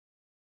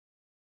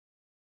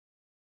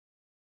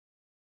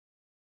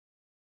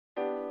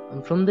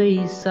I'm from the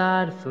east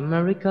side of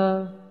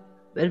America,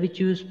 where we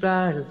choose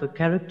pride of a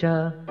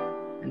character.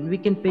 And we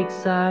can pick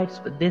sides,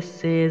 but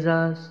this is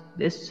us,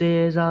 this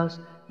is us,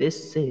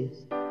 this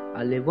is.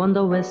 I live on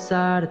the west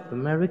side of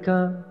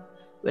America,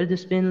 where they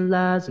spin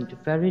lies into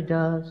fairy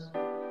dust.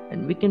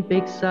 And we can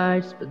pick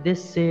sides, but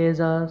this is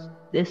us,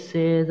 this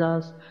is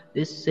us,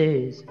 this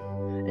is.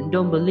 And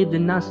don't believe the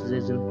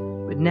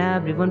narcissism, when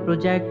everyone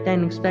projects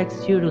and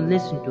expects you to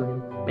listen to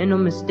him. Make no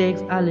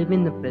mistakes, I live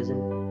in the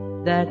present.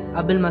 That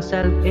I build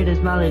myself, it is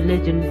my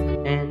religion.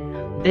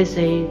 And they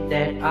say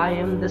that I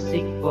am the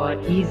sick boy.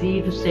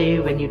 Easy to say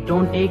when you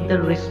don't take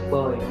the risk,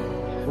 boy.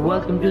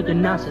 Welcome to the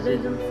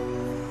narcissism.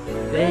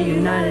 We're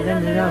united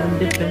under our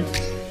indifference.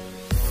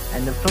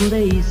 And I'm from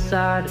the east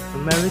side of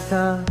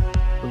America,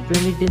 we're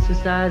really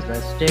desensitized by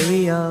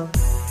stereo.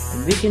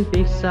 And we can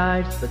pick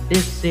sides, but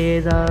this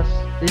is us,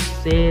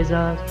 this is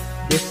us,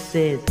 this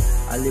is.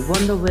 I live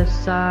on the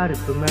west side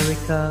of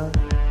America,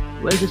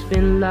 where they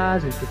spin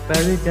lies into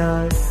fairy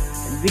dust.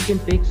 And we can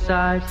pick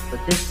sides, but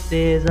this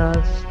is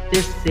us,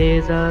 this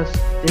is us,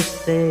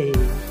 this is.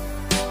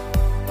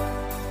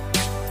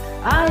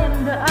 I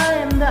am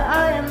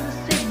the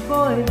sick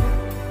boy.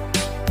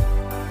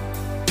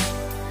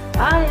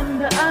 I am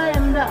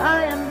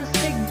the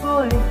sick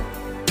boy.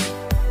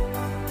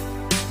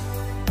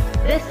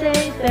 They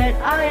say that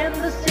I am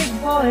the sick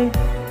boy,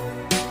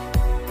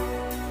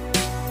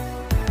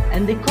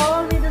 and they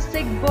call me the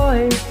sick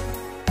boy.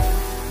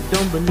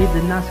 Don't believe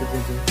the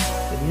narcissism,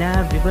 when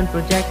everyone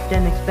projects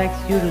and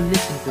expects you to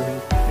listen to him.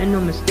 Make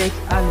no mistakes,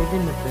 I live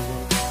in the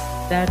present.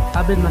 That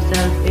I build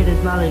myself, it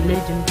is my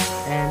religion.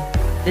 And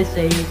they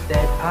say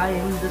that I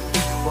am the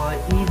sick boy.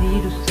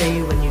 Easy to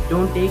say when you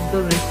don't take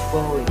the risk,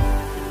 boy.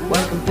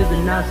 Welcome to the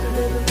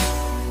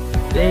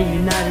narcissism. We're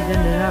united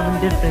under our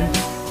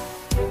indifference.